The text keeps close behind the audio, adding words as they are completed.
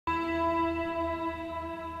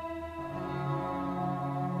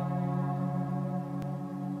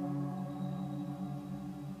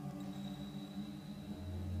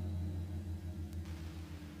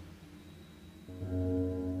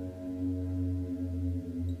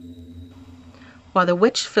while the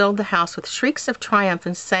witch filled the house with shrieks of triumph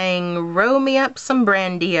and sang, "Row me up some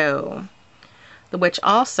brandy-o." The witch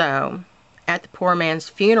also, at the poor man's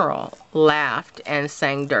funeral, laughed and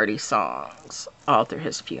sang dirty songs all through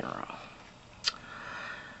his funeral.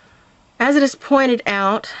 As it is pointed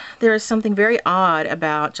out, there is something very odd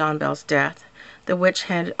about John Bell's death. The witch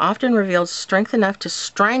had often revealed strength enough to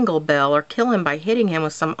strangle Bell or kill him by hitting him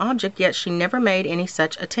with some object, yet she never made any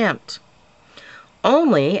such attempt.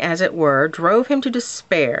 Only, as it were, drove him to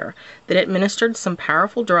despair that it administered some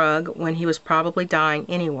powerful drug when he was probably dying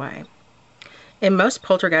anyway. In most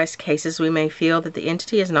poltergeist cases, we may feel that the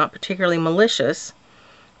entity is not particularly malicious,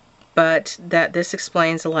 but that this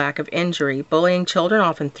explains the lack of injury, bullying children,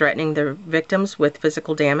 often threatening their victims with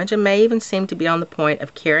physical damage, and may even seem to be on the point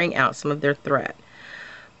of carrying out some of their threat.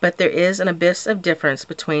 But there is an abyss of difference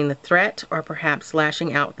between the threat, or perhaps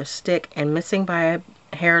lashing out with a stick, and missing by a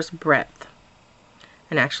hair's breadth,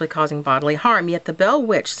 and actually causing bodily harm. Yet the Bell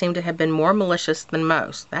Witch seemed to have been more malicious than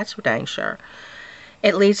most. That's for dang sure.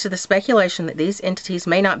 It leads to the speculation that these entities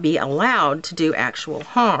may not be allowed to do actual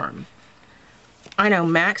harm. I know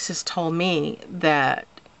Max has told me that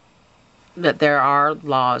there are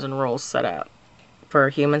laws and rules set up for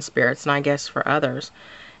human spirits, and I guess for others,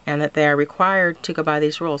 and that they are required to go by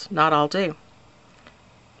these rules. Not all do.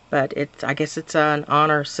 But I guess it's an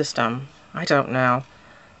honor system. I don't know.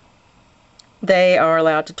 They are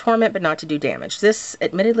allowed to torment but not to do damage. This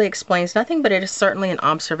admittedly explains nothing, but it is certainly an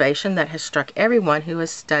observation that has struck everyone who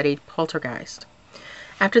has studied poltergeist.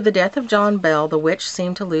 After the death of John Bell, the witch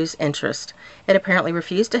seemed to lose interest. It apparently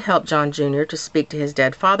refused to help John Jr. to speak to his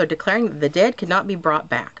dead father, declaring that the dead could not be brought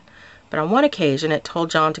back. But on one occasion it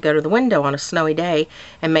told John to go to the window on a snowy day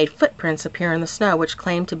and made footprints appear in the snow, which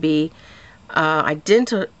claimed to be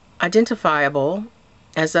identifiable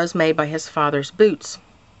as those made by his father's boots.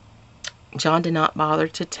 John did not bother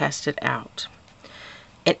to test it out.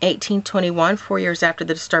 In 1821, 4 years after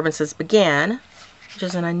the disturbances began, which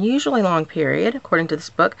is an unusually long period, according to this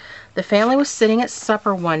book, the family was sitting at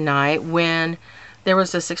supper one night when there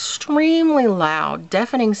was this extremely loud,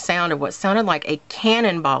 deafening sound of what sounded like a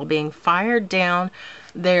cannonball being fired down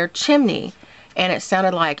their chimney, and it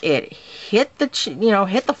sounded like it hit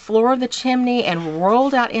the floor of the chimney and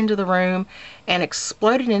rolled out into the room and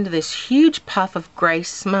exploded into this huge puff of gray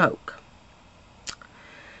smoke.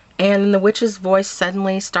 And the witch's voice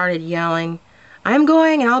suddenly started yelling, "I'm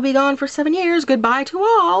going, and I'll be gone for 7 years. Goodbye to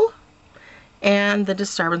all." And the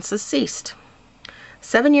disturbances ceased.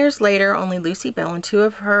 7 years later, only Lucy Bell and 2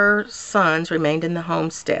 of her sons remained in the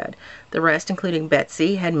homestead. The rest, including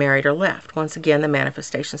Betsy, had married or left. Once again, the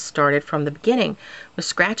manifestations started from the beginning, with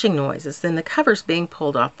scratching noises, then the covers being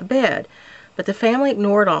pulled off the bed. But the family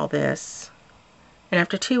ignored all this, and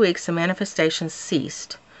after 2 weeks, the manifestations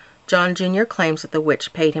ceased. John Jr. claims that the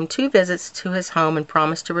witch paid him 2 visits to his home and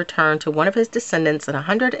promised to return to one of his descendants in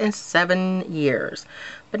 107 years.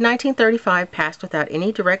 But 1935 passed without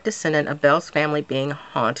any direct descendant of Bell's family being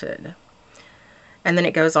haunted. And then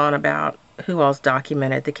it goes on about who all's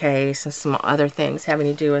documented the case and some other things having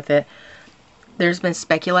to do with it. There's been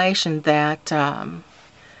speculation that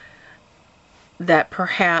that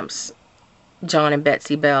perhaps John and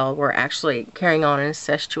Betsy Bell were actually carrying on an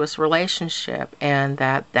incestuous relationship, and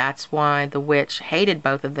that's why the witch hated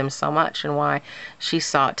both of them so much, and why she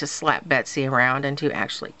sought to slap Betsy around and to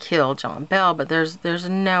actually kill John Bell. But there's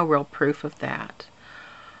no real proof of that.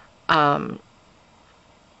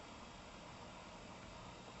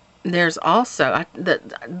 There's also,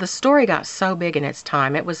 the story got so big in its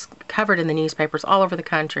time, it was covered in the newspapers all over the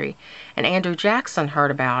country, and Andrew Jackson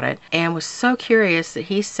heard about it and was so curious that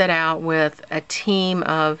he set out with a team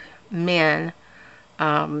of men,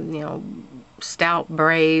 stout,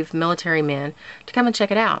 brave military men, to come and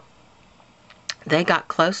check it out. They got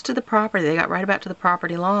close to the property, they got right about to the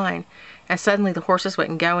property line, and suddenly the horses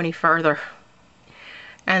wouldn't go any further.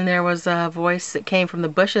 And there was a voice that came from the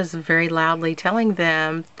bushes very loudly telling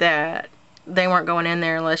them that they weren't going in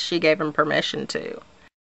there unless she gave them permission to.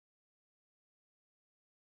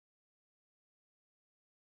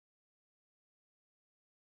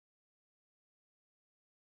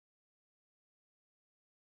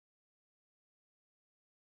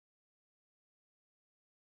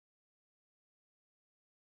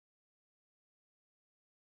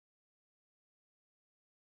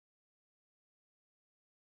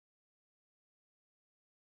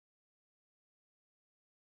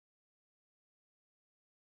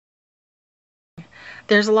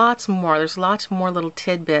 There's lots more. There's lots more little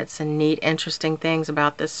tidbits and neat, interesting things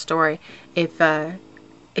about this story.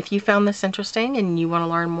 If you found this interesting and you want to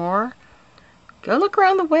learn more, go look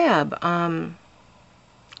around the web.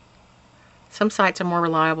 Some sites are more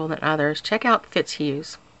reliable than others. Check out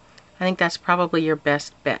Fitzhugh's. I think that's probably your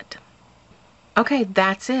best bet. Okay,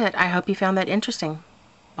 that's it. I hope you found that interesting.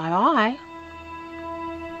 Bye-bye.